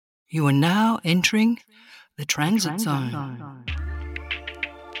You are now entering the transit zone.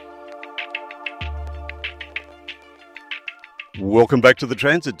 Welcome back to the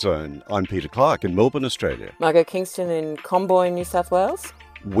Transit Zone. I'm Peter Clark in Melbourne, Australia. Margot Kingston in Comboyne, New South Wales.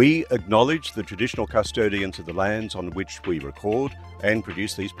 We acknowledge the traditional custodians of the lands on which we record and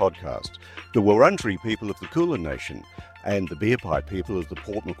produce these podcasts, the Wurundjeri people of the Kulin Nation and the Bearpai people of the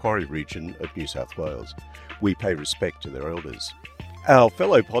Port Macquarie region of New South Wales. We pay respect to their elders. Our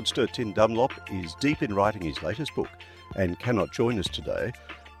fellow podster Tim Dunlop is deep in writing his latest book and cannot join us today.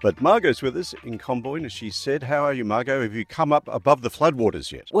 But Margot's with us in Comboyne, as she said. How are you, Margot? Have you come up above the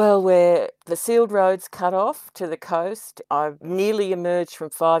floodwaters yet? Well, where the sealed roads cut off to the coast, I've nearly emerged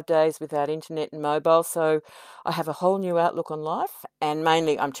from 5 days without internet and mobile, so I have a whole new outlook on life. And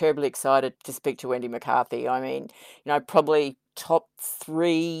mainly, I'm terribly excited to speak to Wendy McCarthy. I mean, probably top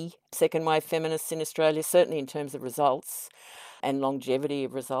 3 second-wave feminists in Australia, certainly in terms of results and longevity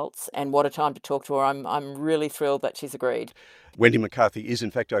of results, and what a time to talk to her. I'm really thrilled that she's agreed. Wendy McCarthy is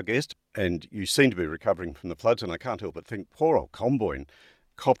in fact our guest, and you seem to be recovering from the floods, and I can't help but think poor old Comboyne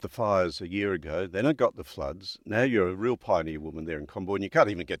copped the fires a year ago, then it got the floods. Now you're a real pioneer woman there in Comboyne. You can't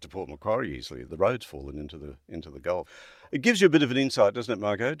even get to Port Macquarie easily. The road's fallen into the Gulf. It gives you a bit of an insight, doesn't it,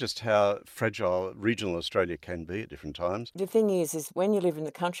 Margot, just how fragile regional Australia can be at different times? The thing is when you live in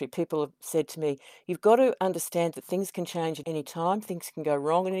the country, people have said to me, you've got to understand that things can change at any time, things can go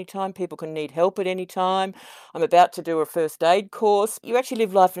wrong at any time, people can need help at any time. I'm about to do a first aid course. You actually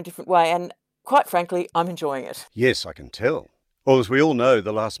live life in a different way, and quite frankly, I'm enjoying it. Yes, I can tell. Well, as we all know,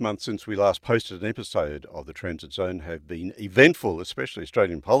 the last month since we last posted an episode of The Transit Zone have been eventful, especially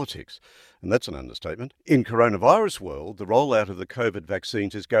Australian politics, and that's an understatement. In coronavirus world, the rollout of the COVID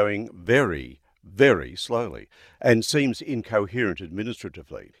vaccines is going very, very slowly and seems incoherent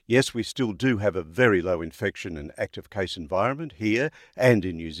administratively. Yes, we still do have a very low infection and active case environment here and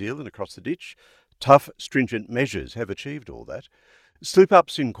in New Zealand across the ditch. Tough, stringent measures have achieved all that.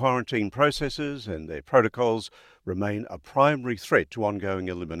 Slip-ups in quarantine processes and their protocols remain a primary threat to ongoing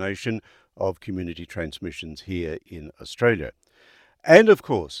elimination of community transmissions here in Australia. And of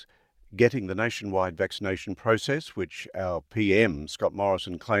course, getting the nationwide vaccination process, which our PM, Scott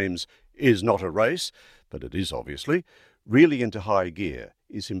Morrison, claims is not a race, but it is obviously, really into high gear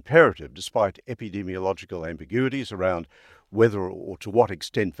is imperative despite epidemiological ambiguities around whether or to what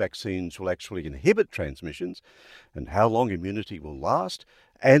extent vaccines will actually inhibit transmissions and how long immunity will last,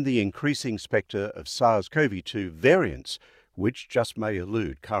 and the increasing spectre of SARS-CoV-2 variants, which just may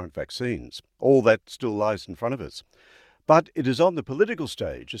elude current vaccines. All that still lies in front of us. But it is on the political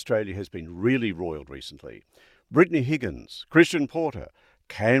stage Australia has been really roiled recently. Brittany Higgins, Christian Porter,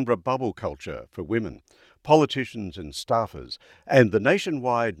 Canberra bubble culture for women, politicians and staffers, and the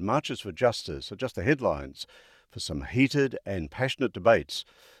nationwide marches for justice are just the headlines for some heated and passionate debates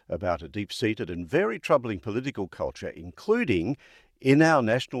about a deep-seated and very troubling political culture, including in our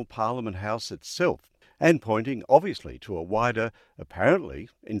National Parliament House itself, and pointing obviously to a wider, apparently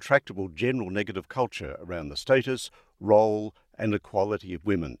intractable general negative culture around the status, role and equality of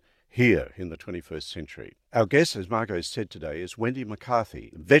women here in the 21st century. Our guest, as Margot said today, is Wendy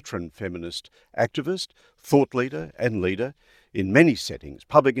McCarthy, veteran feminist activist, thought leader and leader in many settings,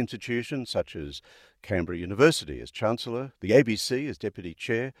 public institutions such as Canberra University as Chancellor, the ABC as Deputy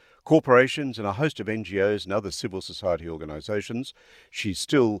Chair, corporations and a host of NGOs and other civil society organisations. She's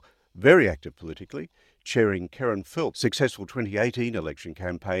still very active politically, chairing Kerryn Phelps' successful 2018 election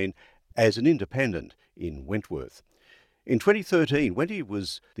campaign as an independent in Wentworth. In 2013, Wendy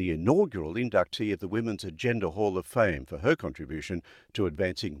was the inaugural inductee of the Women's Agenda Hall of Fame for her contribution to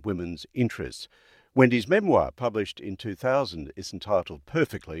advancing women's interests. Wendy's memoir, published in 2000, is entitled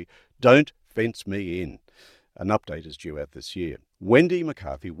perfectly, Don't Fence Me In. An update is due out this year. Wendy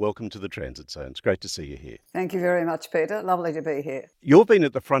McCarthy, welcome to the Transit Zone. It's great to see you here. Thank you very much, Peter. Lovely to be here. You've been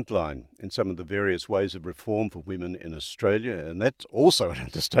at the front line in some of the various ways of reform for women in Australia, and that's also an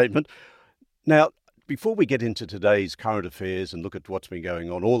understatement. Now, before we get into today's current affairs and look at what's been going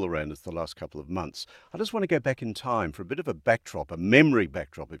on all around us the last couple of months, I just want to go back in time for a bit of a backdrop, a memory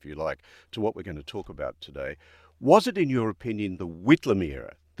backdrop, if you like, to what we're going to talk about today. Was it, in your opinion, the Whitlam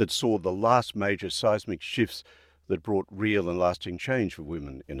era that saw the last major seismic shifts that brought real and lasting change for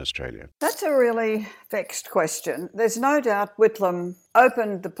women in Australia? That's a really vexed question. There's no doubt Whitlam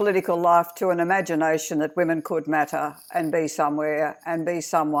opened the political life to an imagination that women could matter and be somewhere and be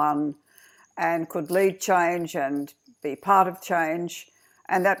someone and could lead change and be part of change,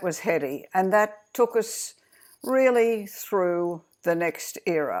 and that was heady. And that took us really through the next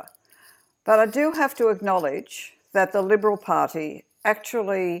era. But I do have to acknowledge that the Liberal Party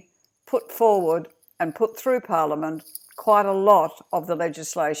actually put forward and put through Parliament quite a lot of the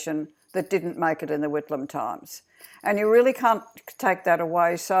legislation that didn't make it in the Whitlam times. And you really can't take that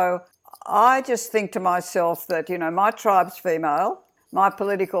away. So I just think to myself that, my tribe's female, my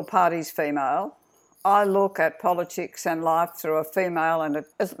political party's female. I look at politics and life through a female and,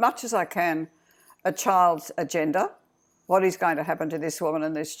 as much as I can, a child's agenda. What is going to happen to this woman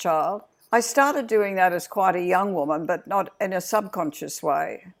and this child? I started doing that as quite a young woman, but not in a subconscious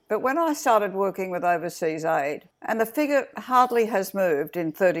way. But when I started working with overseas aid, and the figure hardly has moved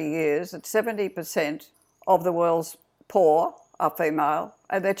in 30 years, that 70% of the world's poor are female,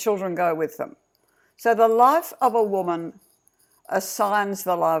 and their children go with them. So the life of a woman assigns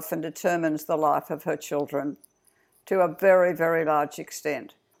the life and determines the life of her children to a very, very large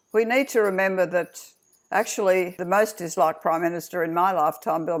extent. We need to remember that actually the most disliked Prime Minister in my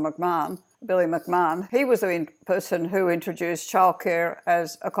lifetime, Billy McMahon, he was the person who introduced childcare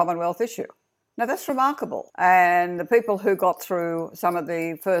as a Commonwealth issue. Now that's remarkable. And the people who got through some of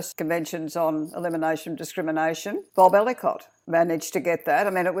the first conventions on elimination of discrimination, Bob Ellicott managed to get that. I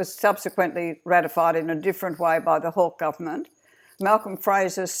mean, it was subsequently ratified in a different way by the Hawke government. Malcolm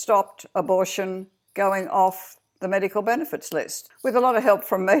Fraser stopped abortion going off the medical benefits list, with a lot of help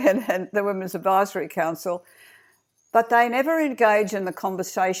from me and the Women's Advisory Council. But they never engage in the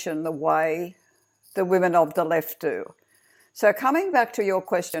conversation the way the women of the left do. So coming back to your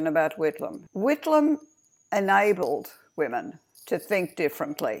question about Whitlam enabled women to think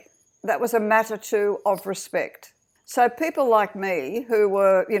differently. That was a matter too of respect. So people like me, who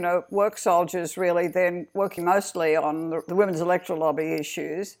were, work soldiers really, then working mostly on the women's electoral lobby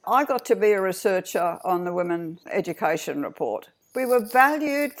issues, I got to be a researcher on the Women's Education Report. We were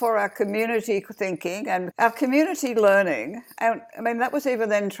valued for our community thinking and our community learning. And I mean, that was even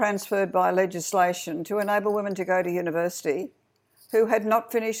then transferred by legislation to enable women to go to university who had not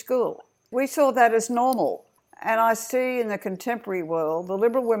finished school. We saw that as normal. And I see in the contemporary world, the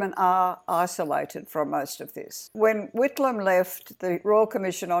Liberal women are isolated from most of this. When Whitlam left, the Royal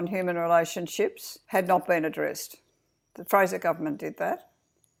Commission on Human Relationships had not been addressed. The Fraser government did that.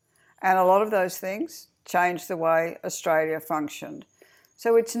 And a lot of those things changed the way Australia functioned.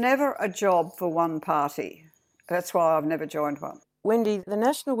 So it's never a job for one party. That's why I've never joined one. Wendy, the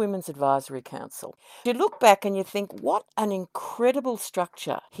National Women's Advisory Council. You look back and you think, what an incredible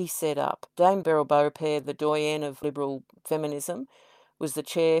structure he set up. Dame Beryl Beaurepaire, the doyenne of Liberal feminism, was the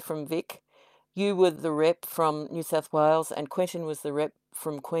chair from Vic. You were the rep from New South Wales and Quentin was the rep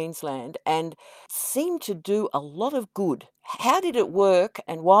from Queensland and seemed to do a lot of good. How did it work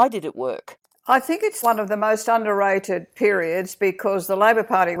and why did it work? I think it's one of the most underrated periods because the Labor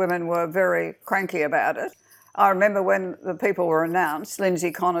Party women were very cranky about it. I remember when the people were announced,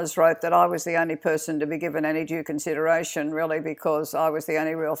 Lindsay Connors wrote that I was the only person to be given any due consideration, really, because I was the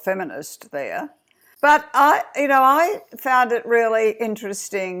only real feminist there. But I found it really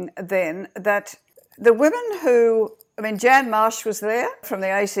interesting then that the women Jan Marsh was there from the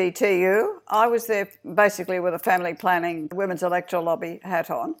ACTU. I was there basically with a family planning women's electoral lobby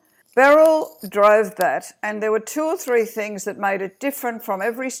hat on. Beryl drove that, and there were 2 or 3 things that made it different from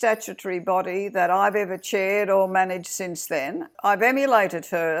every statutory body that I've ever chaired or managed since then. I've emulated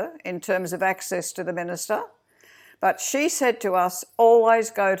her in terms of access to the minister, but she said to us,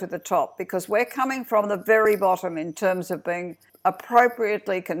 always go to the top, because we're coming from the very bottom in terms of being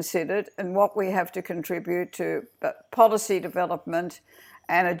appropriately considered and what we have to contribute to policy development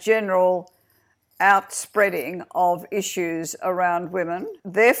and a general outspreading of issues around women.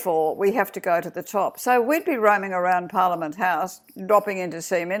 Therefore, we have to go to the top. So we'd be roaming around Parliament House, dropping in to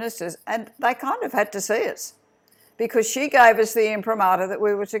see ministers, and they kind of had to see us because she gave us the imprimatur that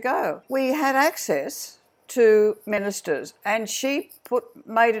we were to go. We had access to ministers, and she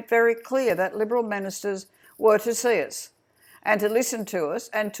made it very clear that Liberal ministers were to see us and to listen to us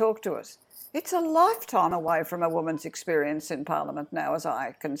and talk to us. It's a lifetime away from a woman's experience in Parliament now, as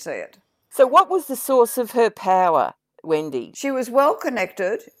I can see it. So what was the source of her power, Wendy? She was well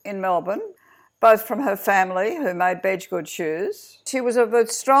connected in Melbourne, both from her family, who made Bedgood shoes. She was of a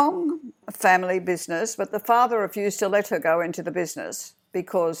strong family business, but the father refused to let her go into the business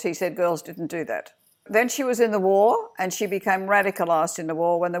because he said girls didn't do that. Then she was in the war, and she became radicalised in the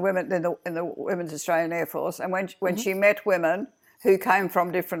war when the women in the Women's Australian Air Force, and when she met women who came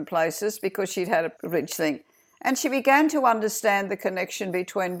from different places because she'd had a rich thing. And she began to understand the connection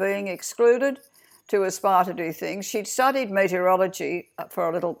between being excluded to aspire to do things. She'd studied meteorology for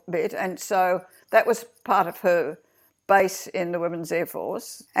a little bit, and so that was part of her base in the Women's Air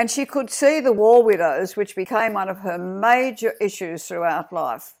Force. And she could see the war widows, which became one of her major issues throughout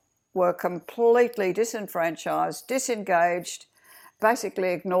life, were completely disenfranchised, disengaged, basically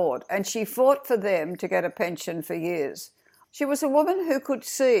ignored, and she fought for them to get a pension for years. She was a woman who could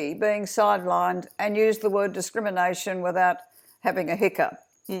see being sidelined and used the word discrimination without having a hiccup.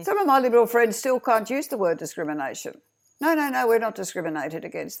 Some of my Liberal friends still can't use the word discrimination. No, we're not discriminated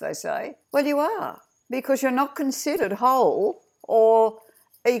against, they say. Well, you are, because you're not considered whole or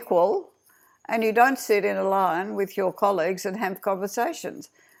equal, and you don't sit in a line with your colleagues and have conversations.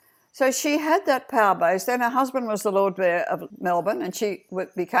 So she had that power base. Then her husband was the Lord Mayor of Melbourne, and she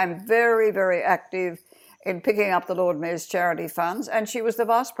became very, very active in picking up the Lord Mayor's charity funds, and she was the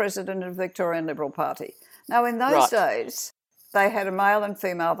Vice President of the Victorian Liberal Party. Now, in those days, they had a male and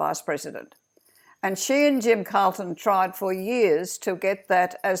female Vice President, and she and Jim Carlton tried for years to get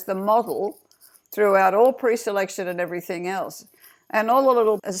that as the model throughout all pre-selection and everything else. And all the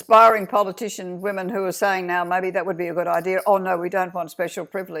little aspiring politician women who are saying now maybe that would be a good idea, oh no, we don't want special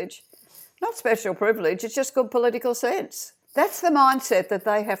privilege. Not special privilege, it's just good political sense. That's the mindset that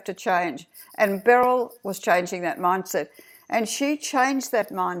they have to change. And Beryl was changing that mindset. And she changed that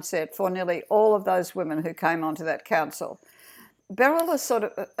mindset for nearly all of those women who came onto that council. Beryl has sort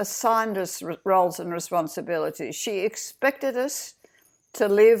of assigned us roles and responsibilities. She expected us to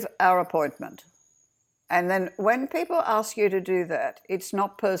live our appointment. And then when people ask you to do that, it's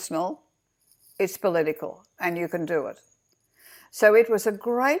not personal, it's political, and you can do it. So it was a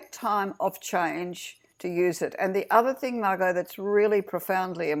great time of change to use it. And the other thing, Margot, that's really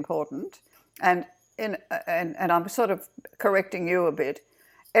profoundly important, and I'm sort of correcting you a bit,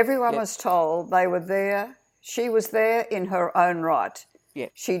 everyone was told they were there, she was there in her own right.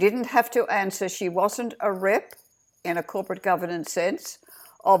 Yep. She didn't have to answer, she wasn't a rep in a corporate governance sense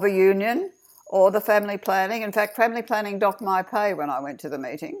of a union or the family planning. In fact, family planning docked my pay when I went to the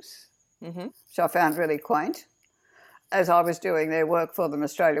meetings, which I found really quaint, as I was doing their work for them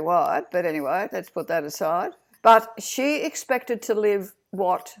Australia-wide. But anyway, let's put that aside. But she expected to live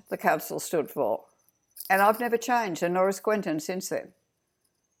what the council stood for. And I've never changed, and nor has Quentin since then.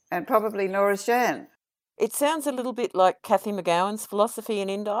 And probably nor has Jan. It sounds a little bit like Cathy McGowan's philosophy in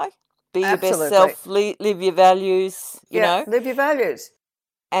Indi. Be your Absolutely. best self, live your values, you know. Live your values.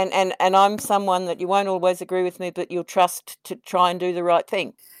 And I'm someone that you won't always agree with me, but you'll trust to try and do the right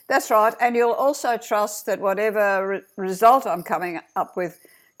thing. That's right. And you'll also trust that whatever result I'm coming up with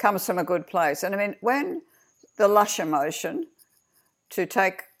comes from a good place. And I mean, when the Lusher motion to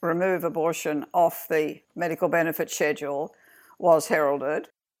remove abortion off the medical benefit schedule was heralded.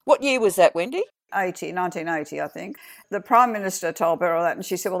 What year was that, Wendy? 1980, I think. The Prime Minister told Beryl that, and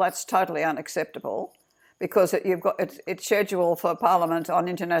she said, well, that's totally unacceptable, because it's scheduled for Parliament on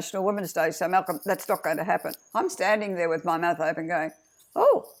International Women's Day. So, Malcolm, that's not going to happen. I'm standing there with my mouth open going,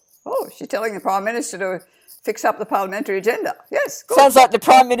 oh, she's telling the Prime Minister to fix up the parliamentary agenda. Yes, good. Sounds like the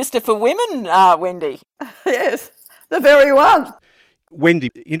Prime Minister for Women, Wendy. Yes, the very one. Wendy,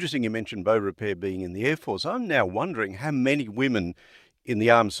 interesting you mentioned bow repair being in the Air Force. I'm now wondering how many women in the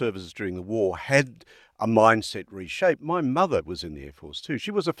armed services during the war had a mindset reshaped. My mother was in the Air Force too.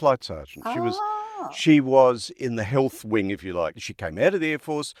 She was a flight sergeant. She was in the health wing, if you like. She came out of the Air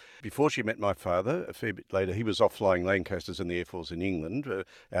Force before she met my father. A fair bit later, he was off flying Lancasters in the Air Force in England,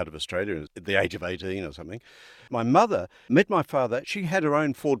 out of Australia at the age of 18 or something. My mother met my father. She had her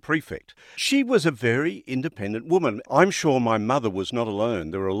own Ford Prefect. She was a very independent woman. I'm sure my mother was not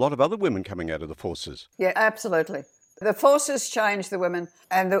alone. There were a lot of other women coming out of the forces. Yeah, absolutely. The forces changed the women,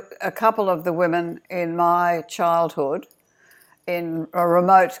 and a couple of the women in my childhood in a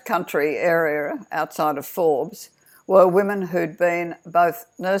remote country area outside of Forbes were women who'd been both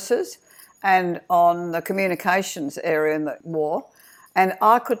nurses and on the communications area in the war, and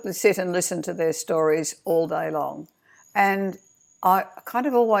I could sit and listen to their stories all day long. And I kind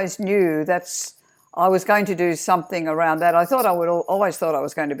of always knew I was going to do something around that. I always thought I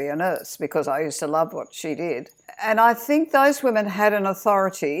was going to be a nurse because I used to love what she did. And I think those women had an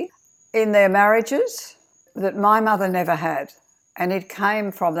authority in their marriages that my mother never had. And it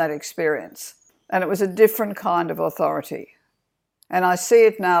came from that experience. And it was a different kind of authority. And I see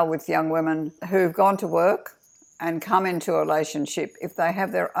it now with young women who've gone to work and come into a relationship. If they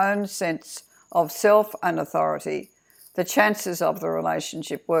have their own sense of self and authority, the chances of the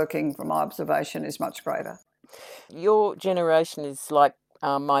relationship working, from my observation, is much greater. Your generation is like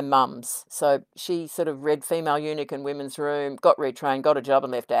my mum's. So she sort of read Female Eunuch and Women's Room, got retrained, got a job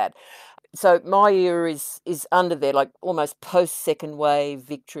and left Dad. So my era is under there, like almost post-second wave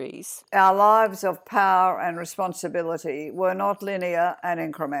victories. Our lives of power and responsibility were not linear and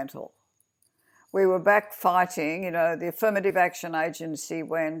incremental. We were back fighting, the Affirmative Action Agency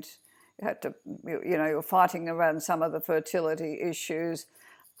went, you were fighting around some of the fertility issues.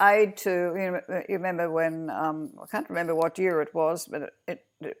 aid to, you remember when, I can't remember what year it was, but it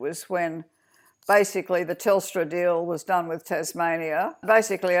was when basically the Telstra deal was done with Tasmania,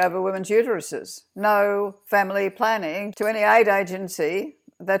 basically over women's uteruses. No family planning to any aid agency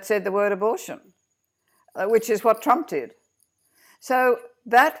that said the word abortion, which is what Trump did. So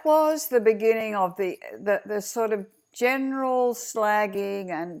that was the beginning of the sort of general slagging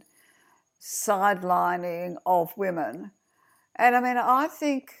and sidelining of women. And I mean, I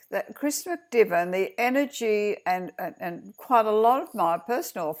think that Chris McDivitt, the energy and quite a lot of my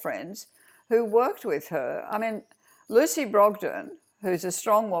personal friends who worked with her, I mean, Lucy Brogden, who's a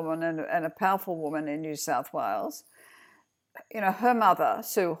strong woman and a powerful woman in New South Wales, her mother,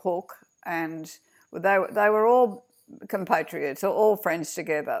 Sue Hook, and they were all compatriots, all friends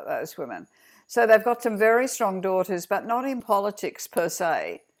together, those women. So they've got some very strong daughters, but not in politics per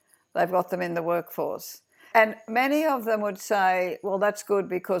se. They've got them in the workforce. And many of them would say, well, that's good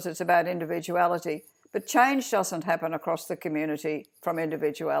because it's about individuality. But change doesn't happen across the community from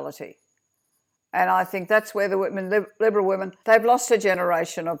individuality. And I think that's where the women, Liberal women, they've lost a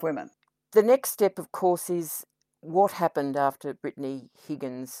generation of women. The next step, of course, is what happened after Brittany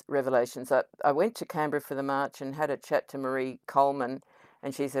Higgins' revelations. I went to Canberra for the march and had a chat to Marie Coleman,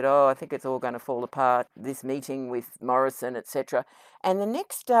 and she said, I think it's all going to fall apart, this meeting with Morrison, etc. And the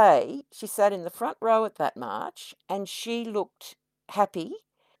next day, she sat in the front row at that march and she looked happy.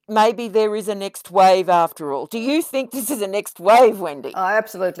 Maybe there is a next wave after all. Do you think this is a next wave, Wendy? I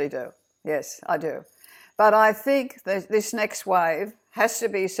absolutely do. Yes, I do. But I think that this next wave has to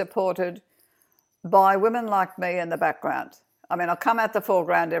be supported by women like me in the background. I mean, I'll come at the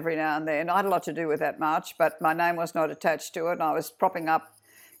foreground every now and then. I had a lot to do with that march, but my name was not attached to it. And I was propping up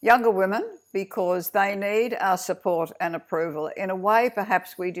younger women because they need our support and approval in a way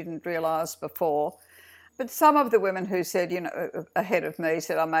perhaps we didn't realise before. But some of the women who said, ahead of me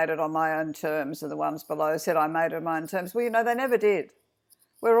said I made it on my own terms, and the ones below said I made it on my own terms. Well, they never did.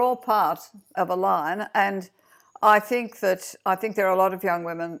 We're all part of a line, and I think there are a lot of young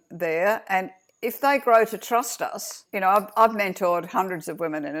women there, and if they grow to trust us, I've mentored hundreds of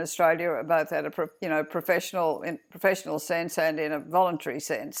women in Australia, both at a professional sense and in a voluntary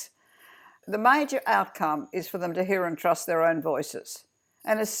sense. The major outcome is for them to hear and trust their own voices.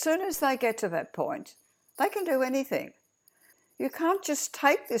 And as soon as they get to that point, they can do anything. You can't just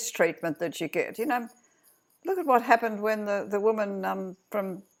take this treatment that you get. Look at what happened when the woman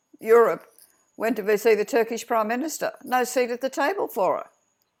from Europe went to see the Turkish Prime Minister. No seat at the table for her.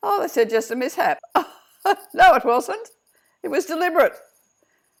 Oh, they said just a mishap. No, it wasn't. It was deliberate.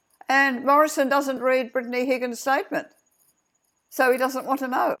 And Morrison doesn't read Brittany Higgins' statement, so he doesn't want to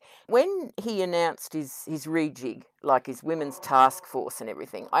know. When he announced his rejig, like his women's task force and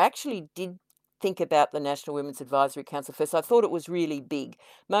everything, I actually did think about the National Women's Advisory Council first. I thought it was really big.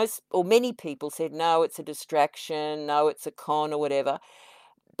 Many people said, no, it's a distraction, no, it's a con or whatever.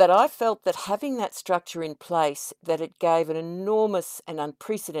 But I felt that having that structure in place, that it gave an enormous and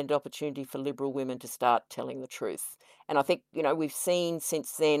unprecedented opportunity for Liberal women to start telling the truth. And I think, we've seen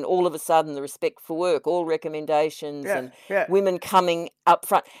since then, all of a sudden, the Respect for Work, all recommendations women coming up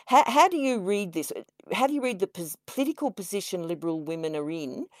front. How do you read this? How do you read the political position Liberal women are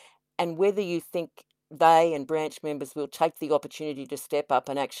in, and whether you think they and branch members will take the opportunity to step up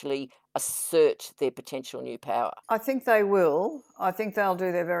and actually assert their potential new power? I think they will. I think they'll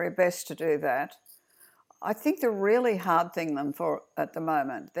do their very best to do that. I think the really hard thing at the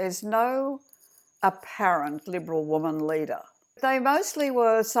moment, there's no apparent Liberal woman leader. They mostly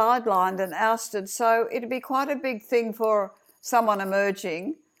were sidelined and ousted, so it'd be quite a big thing for someone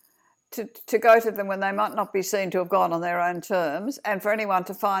emerging to go to them when they might not be seen to have gone on their own terms, and for anyone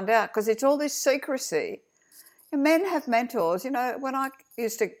to find out, because it's all this secrecy. Men have mentors. When I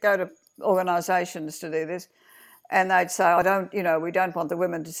used to go to organisations to do this, and they'd say, we don't want the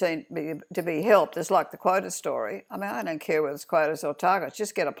women to be helped. It's like the quota story. I mean, I don't care whether it's quotas or targets,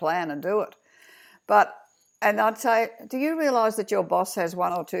 just get a plan and do it. And I'd say, do you realise that your boss has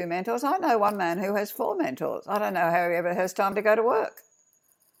one or two mentors? I know one man who has 4 mentors. I don't know how he ever has time to go to work.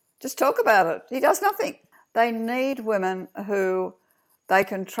 Just talk about it. He does nothing. They need women who they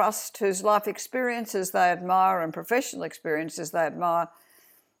can trust, whose life experiences they admire and professional experiences they admire,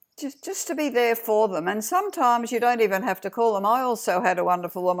 just to be there for them. And sometimes you don't even have to call them. I also had a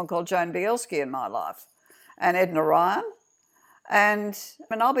wonderful woman called Joan Bielski in my life, and Edna Ryan. And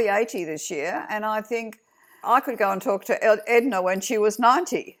I'll be 80 this year, and I think I could go and talk to Edna when she was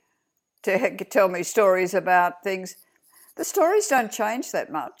 90 to tell me stories about things. The stories don't change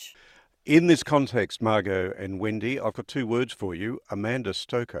that much. In this context, Margot and Wendy, I've got 2 words for you. Amanda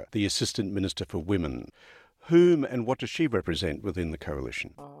Stoker, the Assistant Minister for Women. Whom and what does she represent within the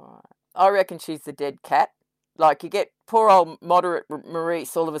coalition? I reckon she's the dead cat. Like, you get poor old moderate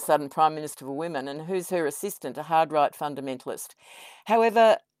Maurice all of a sudden Prime Minister for Women, and who's her assistant? A hard right fundamentalist.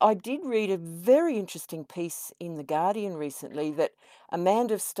 However, I did read a very interesting piece in The Guardian recently that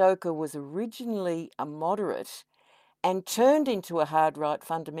Amanda Stoker was originally a moderate and turned into a hard right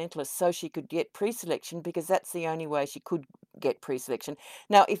fundamentalist so she could get pre-selection, because that's the only way she could get pre-selection.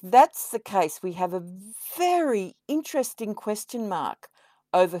 Now, if that's the case, we have a very interesting question mark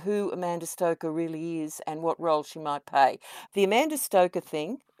over who Amanda Stoker really is and what role she might play. The Amanda Stoker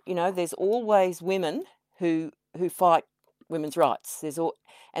thing, there's always women who fight women's rights. There's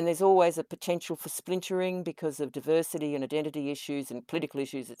always a potential for splintering because of diversity and identity issues and political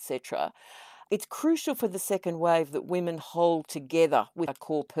issues, etc. It's crucial for the second wave that women hold together with a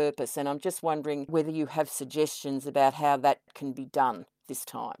core purpose, and I'm just wondering whether you have suggestions about how that can be done this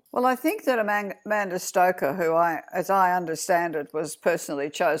time. Well, I think that Amanda Stoker, who as I understand it, was personally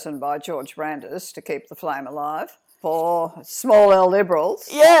chosen by George Brandis to keep the flame alive for small L Liberals.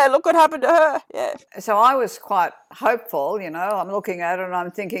 Yeah, look what happened to her. Yeah. So I was quite hopeful, I'm looking at her and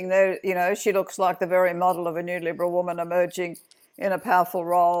I'm thinking that, she looks like the very model of a new Liberal woman emerging in a powerful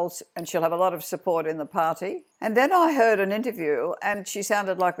role, and she'll have a lot of support in the party. And then I heard an interview and she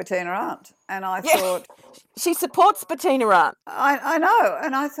sounded like Bettina Arndt. And I thought... She supports Bettina Arndt. I know.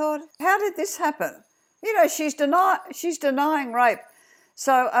 And I thought, how did this happen? She's denying rape.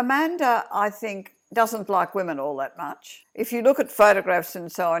 So Amanda, I think, doesn't like women all that much. If you look at photographs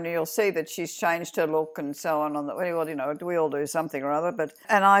and so on, you'll see that she's changed her look and so on. We all do something or other.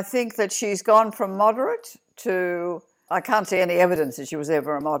 And I think that she's gone from moderate to... I can't see any evidence that she was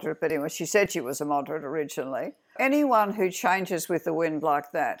ever a moderate, but anyway, she said she was a moderate originally. Anyone who changes with the wind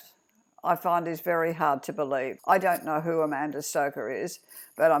like that, I find is very hard to believe. I don't know who Amanda Stoker is,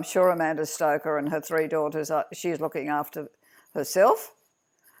 but I'm sure Amanda Stoker and her 3 daughters, she's looking after herself.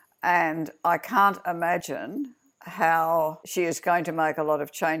 And I can't imagine how she is going to make a lot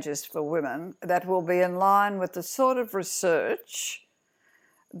of changes for women that will be in line with the sort of research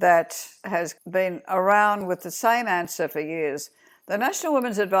that has been around with the same answer for years. The National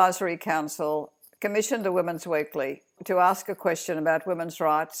Women's Advisory Council commissioned the Women's Weekly to ask a question about women's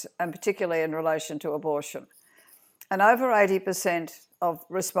rights, and particularly in relation to abortion. And over 80% of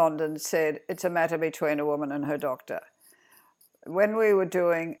respondents said it's a matter between a woman and her doctor. When we were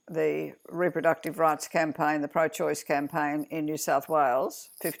doing the reproductive rights campaign, the pro-choice campaign in New South Wales,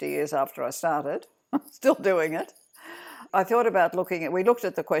 50 years after I started, still doing it, I thought about we looked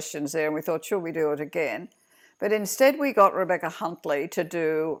at the questions there and we thought, should we do it again? But instead we got Rebecca Huntley to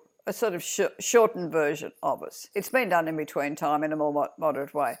do a sort of shortened version of us. It's been done in between time in a more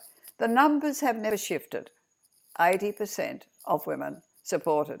moderate way. The numbers have never shifted. 80% of women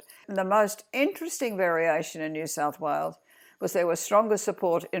supported. And the most interesting variation in New South Wales was there was stronger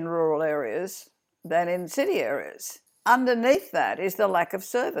support in rural areas than in city areas. Underneath that is the lack of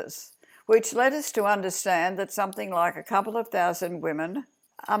service, which led us to understand that something like a couple of thousand women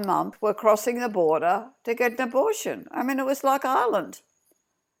a month were crossing the border to get an abortion. I mean, it was like Ireland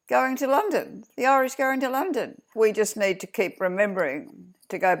going to London, the Irish going to London. We just need to keep remembering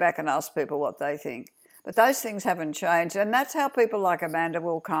to go back and ask people what they think. But those things haven't changed, and that's how people like Amanda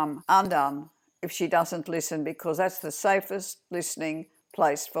will come undone if she doesn't listen, because that's the safest listening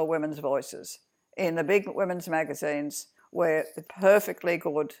place for women's voices. In the big women's magazines, where perfectly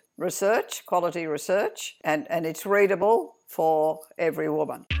good research, quality research, and it's readable for every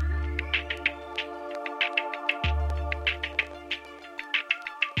woman.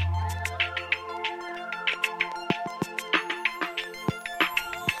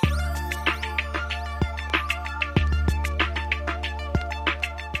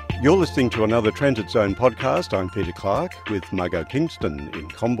 You're listening to another Transit Zone podcast. I'm Peter Clark with Margot Kingston in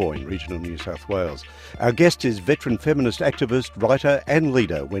Comboyne, regional New South Wales. Our guest is veteran feminist activist, writer and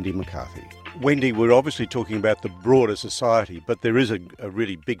leader Wendy McCarthy. Wendy, we're obviously talking about the broader society, but there is a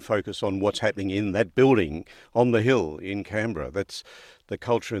really big focus on what's happening in that building on the hill in Canberra. That's the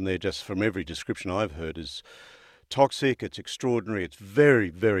culture in there, just from every description I've heard, is toxic, it's extraordinary, it's very,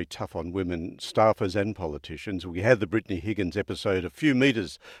 very tough on women, staffers and politicians. We had the Brittany Higgins episode a few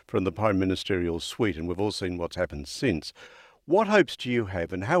metres from the Prime Ministerial suite, and we've all seen what's happened since. What hopes do you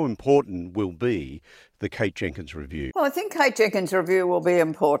have, and how important will be the Kate Jenkins review? Well, I think Kate Jenkins' review will be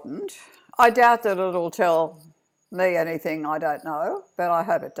important. I doubt that it'll tell me anything I don't know, but I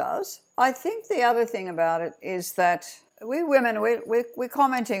hope it does. I think the other thing about it is that we women, we're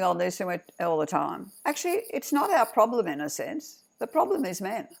commenting on this all the time. Actually, it's not our problem in a sense. The problem is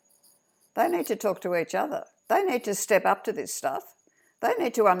men. They need to talk to each other. They need to step up to this stuff. They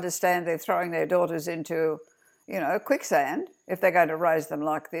need to understand they're throwing their daughters into quicksand if they're going to raise them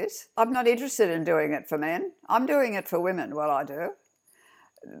like this. I'm not interested in doing it for men. I'm doing it for women, what I do.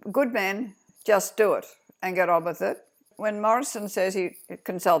 Good men just do it and get on with it. When Morrison says he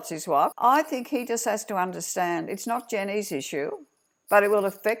consults his wife, I think he just has to understand it's not Jenny's issue, but it will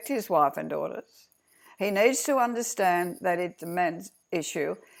affect his wife and daughters. He needs to understand that it's a man's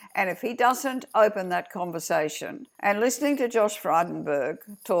issue. And if he doesn't open that conversation, and listening to Josh Frydenberg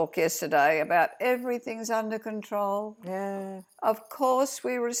talk yesterday about everything's under control, of course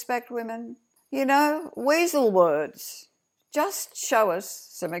we respect women. Weasel words. Just show us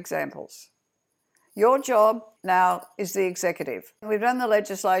some examples. Your job now is the executive. We've done the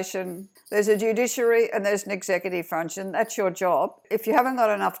legislation. There's a judiciary and there's an executive function. That's your job. If you haven't got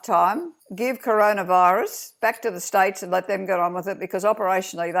enough time, give coronavirus back to the states and let them get on with it, because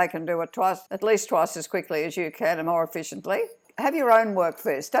operationally they can do it at least twice as quickly as you can and more efficiently. Have your own work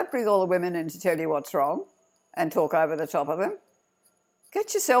first. Don't bring all the women in to tell you what's wrong and talk over the top of them.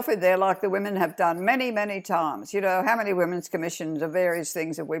 Get yourself in there like the women have done many, many times. How many women's commissions of various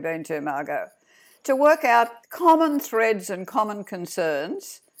things have we been to, Margot? To work out common threads and common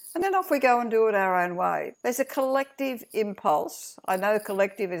concerns, and then off we go and do it our own way. There's a collective impulse. I know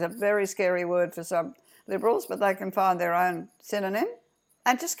collective is a very scary word for some Liberals, but they can find their own synonym,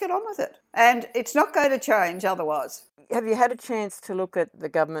 and just get on with it. And it's not going to change otherwise. Have you had a chance to look at the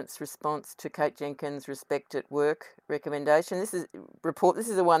government's response to Kate Jenkins' Respect at Work recommendation? This is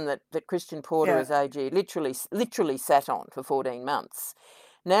the one that Christian Porter as AG literally sat on for 14 months.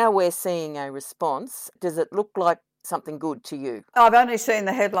 Now we're seeing a response. Does it look like something good to you? I've only seen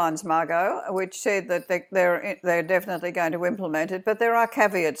the headlines, Margot, which said that they're definitely going to implement it, but there are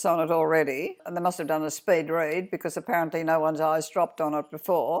caveats on it already, and they must have done a speed read because apparently no one's eyes dropped on it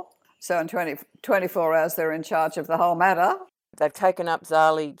before. So in 24 hours they're in charge of the whole matter. They've taken up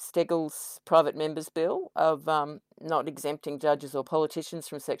Zali Steggall's private members bill of not exempting judges or politicians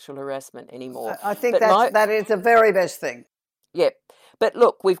from sexual harassment anymore. I think that is the very best thing. Yep. But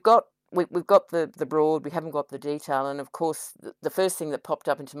look, we've got the broad, we haven't got the detail, and of course the first thing that popped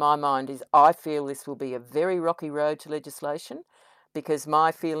up into my mind is I feel this will be a very rocky road to legislation, because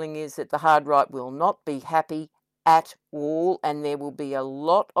my feeling is that the hard right will not be happy at all, and there will be a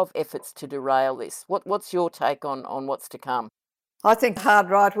lot of efforts to derail this. What's your take on what's to come? I think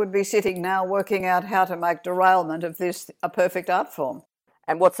hard right would be sitting now working out how to make derailment of this a perfect art form.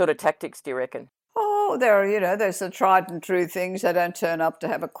 And what sort of tactics do you reckon? Oh, there's the tried and true things. They don't turn up to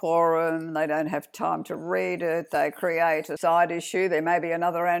have a quorum. They don't have time to read it. They create a side issue. There may be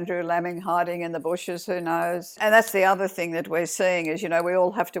another Andrew Laming hiding in the bushes, who knows? And that's the other thing that we're seeing is, we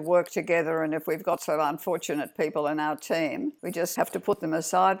all have to work together, and if we've got some unfortunate people in our team, we just have to put them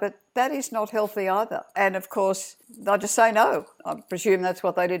aside. But that is not healthy either. And of course, they'll just say no. I presume that's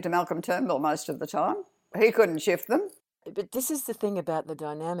what they did to Malcolm Turnbull most of the time. He couldn't shift them. But this is the thing about the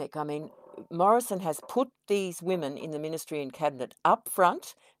dynamic. I mean, Morrison has put these women in the ministry and cabinet up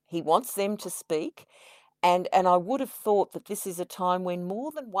front. He wants them to speak. And I would have thought that this is a time when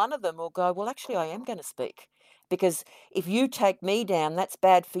more than one of them will go, well, actually, I am going to speak. Because if you take me down, that's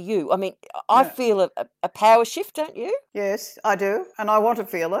bad for you. I mean, I feel a power shift, don't you? Yes, I do. And I want to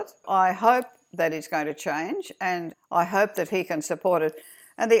feel it. I hope that it's going to change, and I hope that he can support it.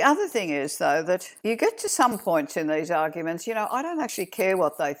 And the other thing is, though, that you get to some points in these arguments, I don't actually care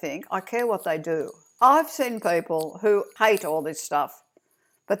what they think. I care what they do. I've seen people who hate all this stuff,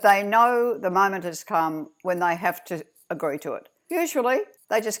 but they know the moment has come when they have to agree to it. Usually,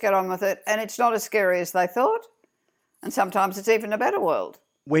 they just get on with it, and it's not as scary as they thought, and sometimes it's even a better world.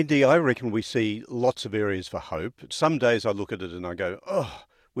 Wendy, I reckon we see lots of areas for hope. Some days I look at it and I go, oh,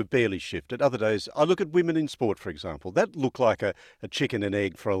 we've barely shifted. Other days, I look at women in sport, for example. That looked like a chicken and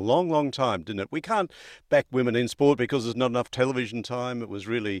egg for a long, long time, didn't it? We can't back women in sport because there's not enough television time. It was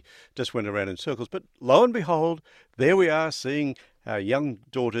really just went around in circles. But lo and behold, there we are seeing our young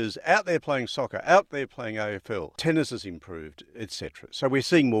daughters out there playing soccer, out there playing AFL. Tennis has improved, etc. So we're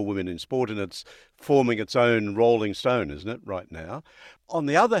seeing more women in sport, and it's forming its own rolling stone, isn't it, right now? On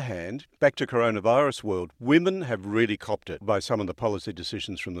the other hand, back to coronavirus world, women have really copped it by some of the policy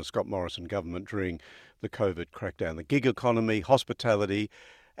decisions from the Scott Morrison government during the COVID crackdown. The gig economy, hospitality,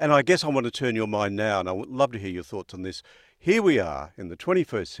 and I guess I want to turn your mind now, and I would love to hear your thoughts on this. Here we are in the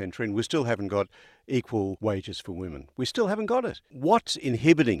 21st century, and we still haven't got equal wages for women. We still haven't got it. What's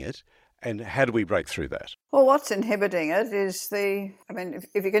inhibiting it, and how do we break through that? Well, what's inhibiting it is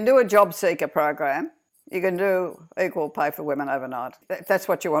if you can do a job seeker program, you can do equal pay for women overnight. If that's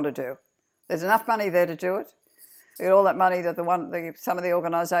what you want to do. There's enough money there to do it. You get all that money that some of the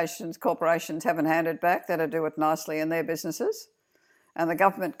organisations, corporations haven't handed back, that'll do it nicely in their businesses. And the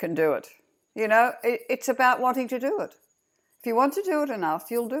government can do it. You know, it's about wanting to do it. If you want to do it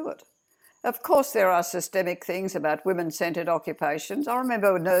enough, you'll do it. Of course, there are systemic things about women-centred occupations. I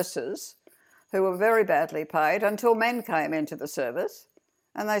remember nurses who were very badly paid until men came into the service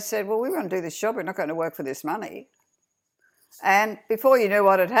and they said, well, we want to do this job, we're not going to work for this money. And before you knew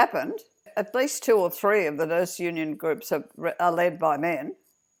what had happened, at least 2 or 3 of the nurse union groups are led by men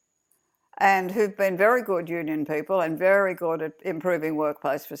and who've been very good union people and very good at improving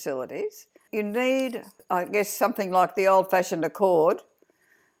workplace facilities. You need, I guess, something like the old-fashioned accord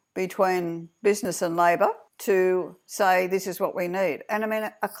between business and labour to say this is what we need. And I mean,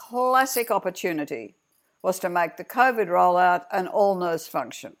 a classic opportunity was to make the COVID rollout an all-nurse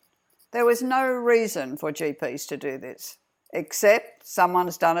function. There was no reason for GPs to do this, except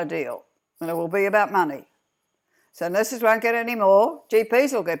someone's done a deal, and it will be about money. So nurses won't get any more,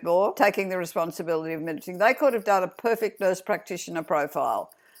 GPs will get more, taking the responsibility of administering. They could have done a perfect nurse practitioner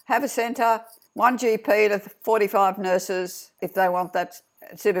profile. Have a centre, 1 GP to 45 nurses if they want that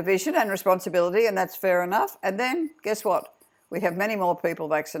supervision and responsibility, and that's fair enough. And then, guess what? We have many more people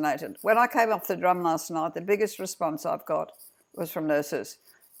vaccinated. When I came off the drum last night, the biggest response I've got was from nurses.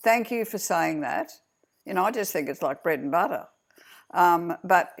 Thank you for saying that. You know, I just think it's like bread and butter.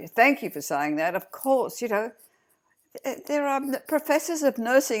 But thank you for saying that. Of course, you know, there are professors of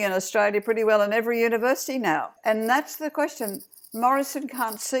nursing in Australia pretty well in every university now. And that's the question. Morrison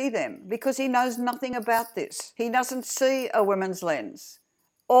can't see them because he knows nothing about this. He doesn't see a women's lens.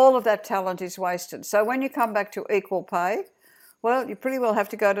 All of that talent is wasted. So when you come back to equal pay, well, you pretty well have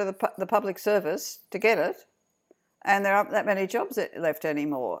to go to the public service to get it. And there aren't that many jobs left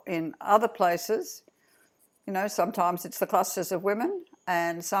anymore. In other places, you know, sometimes it's the clusters of women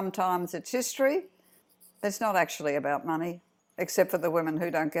and sometimes it's history. It's not actually about money, except for the women who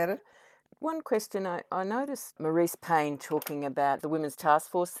don't get it. One question, I noticed Marise Payne talking about the Women's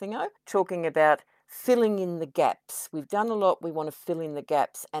Task Force thingo, talking about filling in the gaps. We've done a lot, we want to fill in the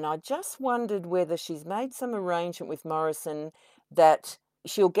gaps. And I just wondered whether she's made some arrangement with Morrison that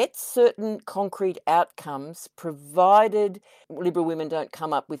she'll get certain concrete outcomes provided Liberal women don't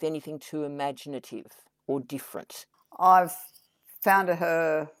come up with anything too imaginative or different. I've found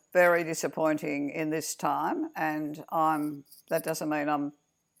her very disappointing in this time, and that doesn't mean I'm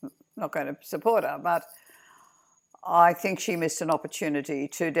not going to support her, but I think she missed an opportunity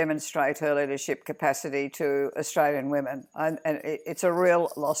to demonstrate her leadership capacity to Australian women, and it's a real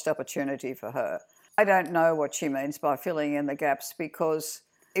lost opportunity for her. I don't know what she means by filling in the gaps, because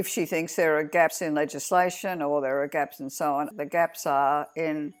if she thinks there are gaps in legislation or there are gaps and so on, the gaps are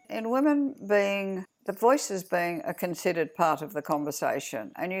in women being, the voices being a considered part of the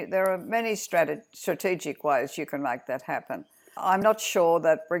conversation. And there are many strategic ways you can make that happen. I'm not sure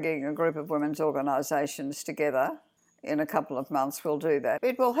that bringing a group of women's organisations together in a couple of months will do that.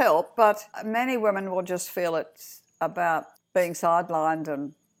 It will help, but many women will just feel it's about being sidelined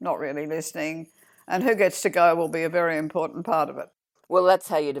and not really listening, and who gets to go will be a very important part of it. Well, that's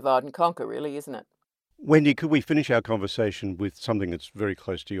how you divide and conquer, really, isn't it? Wendy, could we finish our conversation with something that's very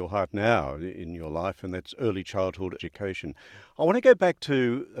close to your heart now in your life, and that's early childhood education? I want to go back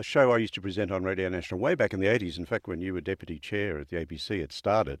to a show I used to present on Radio National way back in the 80s. In fact, when you were deputy chair at the ABC, it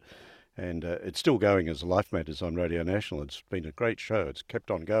started. And it's still going as Life Matters on Radio National. It's been a great show. It's kept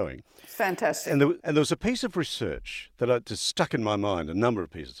on going. Fantastic. And there was a piece of research that just stuck in my mind. A number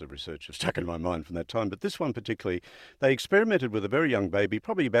of pieces of research have stuck in my mind from that time. But this one particularly, they experimented with a very young baby,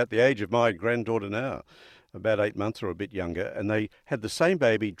 probably about the age of my granddaughter now, about 8 months or a bit younger. And they had the same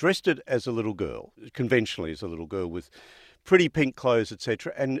baby, dressed it as a little girl, conventionally as a little girl, with pretty pink clothes,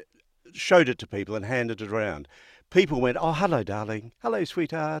 etc., and showed it to people and handed it around. People went, "Oh, hello, darling. Hello,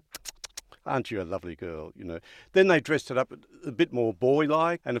 sweetheart. Aren't you a lovely girl?" You know. Then they dressed it up a bit more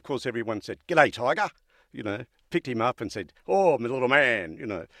boy-like, and of course everyone said, "G'day, Tiger," you know, picked him up and said, "Oh, my little man," you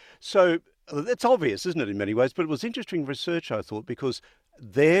know. So it's obvious, isn't it, in many ways? But it was interesting research, I thought, because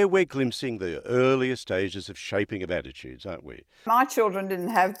there we're glimpsing the earlier stages of shaping of attitudes, aren't we? My children didn't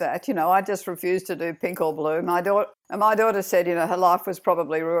have that. You know, I just refused to do pink or blue. My daughter said, you know, her life was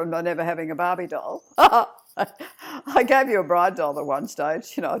probably ruined by never having a Barbie doll. I gave you a bride doll at one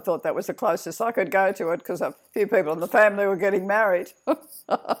stage. You know, I thought that was the closest I could go to it because a few people in the family were getting married.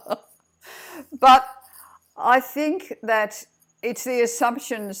 But I think that it's the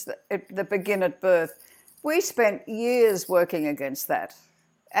assumptions that begin at birth. We spent years working against that.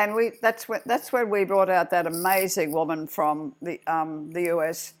 And that's when we brought out that amazing woman from the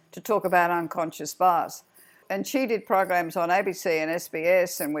US to talk about unconscious bias. And she did programs on ABC and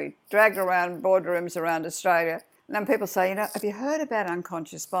SBS, and we dragged around boardrooms around Australia. And then people say, you know, have you heard about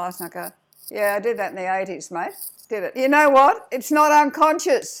unconscious bias? And I go, Yeah, I did that in the 80s, mate. Did it. You know what? It's not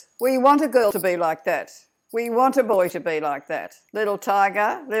unconscious. We want a girl to be like that. We want a boy to be like that. Little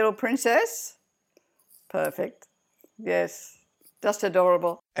tiger, little princess. Perfect. Yes. Just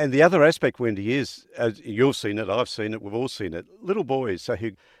adorable. And the other aspect, Wendy, is, as you've seen it, I've seen it, we've all seen it, little boys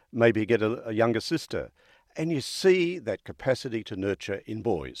who maybe get a younger sister. And you see that capacity to nurture in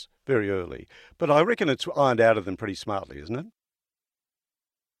boys very early. But I reckon it's ironed out of them pretty smartly, isn't it?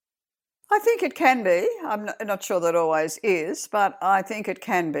 I think it can be. I'm not sure that always is, but I think it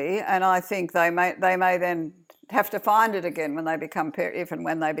can be. And I think they may then have to find it again when they become if and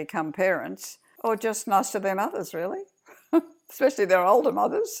when they become parents, or just nice to their mothers, really, especially their older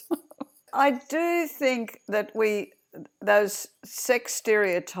mothers. I do think that those sex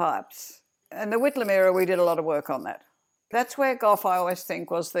stereotypes, in the Whitlam era, we did a lot of work on that. That's where Gough, I always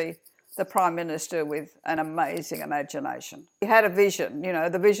think, was the Prime Minister with an amazing imagination. He had a vision,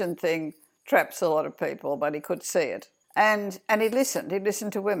 the vision thing traps a lot of people, but he could see it. And he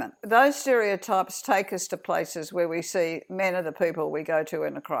listened to women. Those stereotypes take us to places where we see men are the people we go to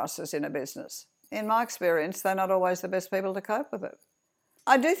in a crisis in a business. In my experience, they're not always the best people to cope with it.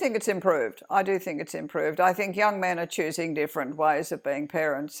 I do think it's improved. I think young men are choosing different ways of being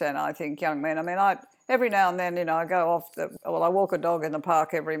parents, and I think young men, every now and then, I I walk a dog in the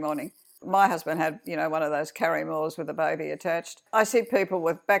park every morning. My husband had, one of those Carrymores with a baby attached. I see people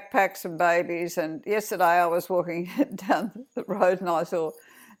with backpacks and babies, and yesterday I was walking down the road and I saw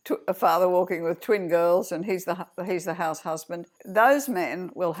a father walking with twin girls, and he's the house husband. Those men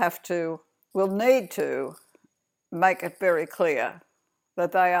will need to make it very clear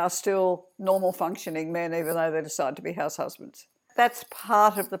that they are still normal functioning men, even though they decide to be house husbands. That's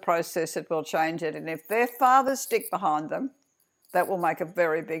part of the process that will change it. And if their fathers stick behind them, that will make a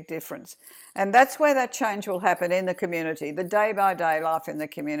very big difference. And that's where that change will happen in the community, the day-by-day life in the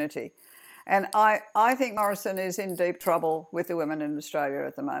community. And I think Morrison is in deep trouble with the women in Australia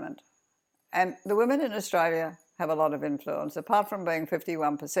at the moment. And the women in Australia have a lot of influence. Apart from being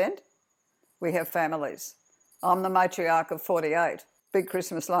 51%, we have families. I'm the matriarch of 48. Big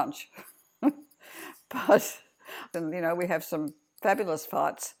Christmas lunch. But, we have some fabulous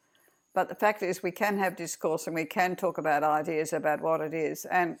fights. But the fact is we can have discourse and we can talk about ideas about what it is.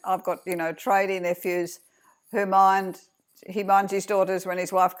 And I've got, tradie nephews he minds his daughters when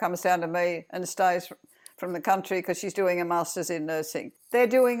his wife comes down to me and stays from the country because she's doing a master's in nursing. They're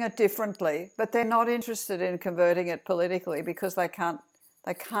doing it differently, but they're not interested in converting it politically because they can't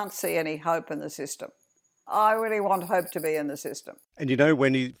see any hope in the system. I really want hope to be in the system. And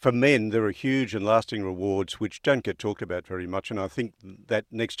for men, there are huge and lasting rewards which don't get talked about very much. And I think that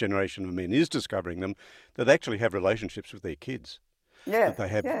next generation of men is discovering them, that actually have relationships with their kids. Yeah. That they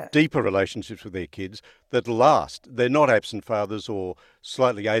have deeper relationships with their kids that last. They're not absent fathers or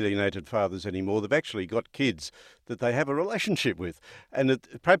slightly alienated fathers anymore. They've actually got kids that they have a relationship with. And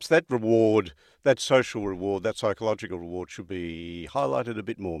perhaps that reward, that social reward, that psychological reward should be highlighted a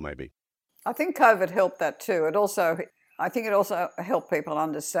bit more maybe. I think COVID helped that too. I think it also helped people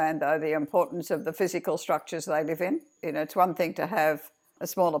understand, though, the importance of the physical structures they live in. It's one thing to have a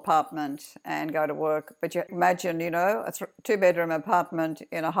small apartment and go to work, but you imagine, a two-bedroom apartment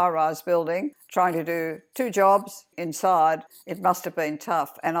in a high-rise building, trying to do two jobs inside. It must have been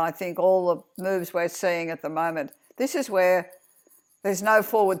tough. And I think all the moves we're seeing at the moment, this is where there's no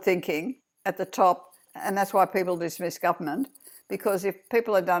forward thinking at the top, and that's why people dismiss government. Because if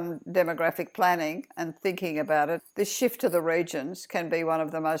people have done demographic planning and thinking about it, this shift to the regions can be one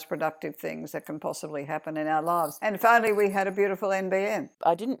of the most productive things that can possibly happen in our lives. And if only we had a beautiful NBN.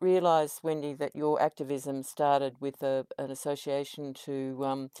 I didn't realise, Wendy, that your activism started with an association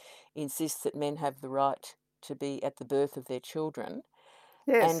to insist that men have the right to be at the birth of their children.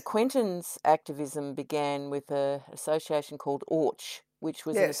 Yes. And Quentin's activism began with an association called ORCH, which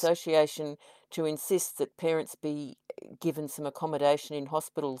was an association to insist that parents be given some accommodation in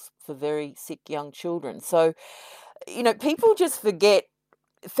hospitals for very sick young children. So, people just forget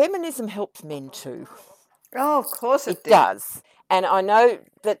feminism helps men too. Oh, of course it does. And I know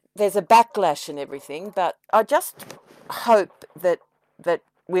that there's a backlash and everything, but I just hope that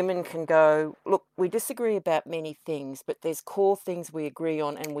women can go, look, we disagree about many things, but there's core things we agree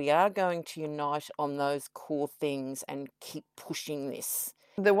on, and we are going to unite on those core things and keep pushing this.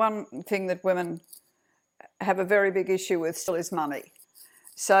 The one thing that women have a very big issue with still is money.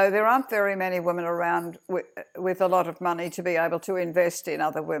 So there aren't very many women around with a lot of money to be able to invest in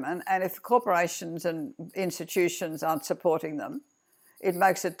other women. And if corporations and institutions aren't supporting them, it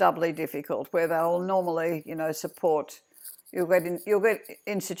makes it doubly difficult, where they'll normally, support. You'll get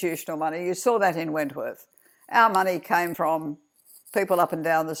institutional money. You saw that in Wentworth. Our money came from people up and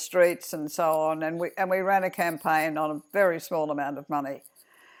down the streets and so on, and we ran a campaign on a very small amount of money,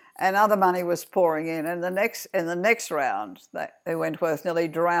 and other money was pouring in. And in the next round, Wentworth nearly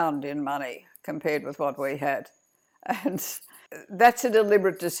drowned in money compared with what we had, and that's a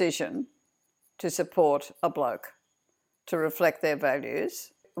deliberate decision to support a bloke, to reflect their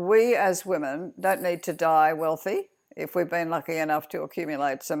values. We as women don't need to die wealthy if we've been lucky enough to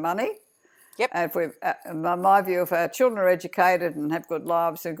accumulate some money. Yep. And if my view, if our children are educated and have good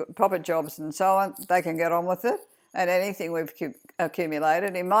lives and good, proper jobs and so on, they can get on with it. And anything we've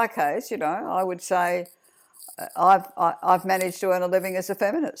accumulated, in my case, I would say I've managed to earn a living as a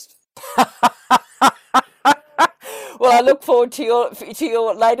feminist. Well, I look forward to your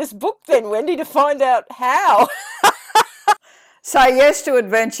latest book then, Wendy, to find out how. Say yes to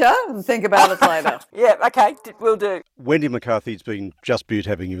adventure and think about it later. Yeah, okay, will do. Wendy McCarthy, it's been just beaut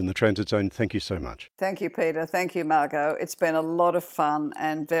having you in the Transit Zone. Thank you so much. Thank you, Peter. Thank you, Margot. It's been a lot of fun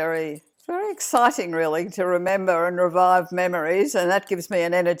and very, very exciting, really, to remember and revive memories, and that gives me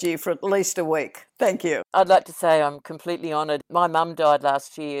an energy for at least a week. Thank you. I'd like to say I'm completely honoured. My mum died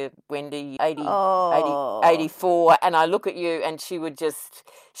last year, Wendy, 84, and I look at you and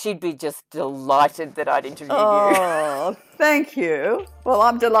she'd be just delighted that I'd interviewed you. Oh, thank you. Well,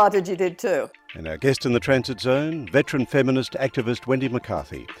 I'm delighted you did too. And our guest in the Transit Zone, veteran feminist activist Wendy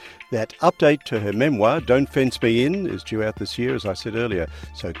McCarthy. That update to her memoir, Don't Fence Me In, is due out this year, as I said earlier,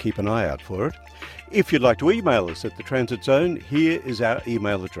 so keep an eye out for it. If you'd like to email us at the Transit Zone, here is our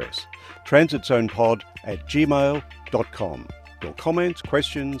email address, transitzonepod@gmail.com. Your comments,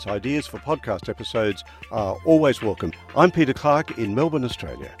 questions, ideas for podcast episodes are always welcome. I'm Peter Clark in Melbourne,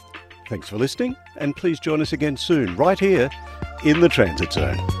 Australia. Thanks for listening, and please join us again soon, right here in the Transit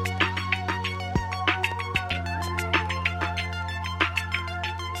Zone.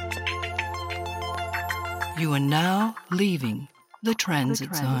 You are now leaving the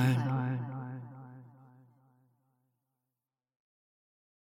Transit Zone.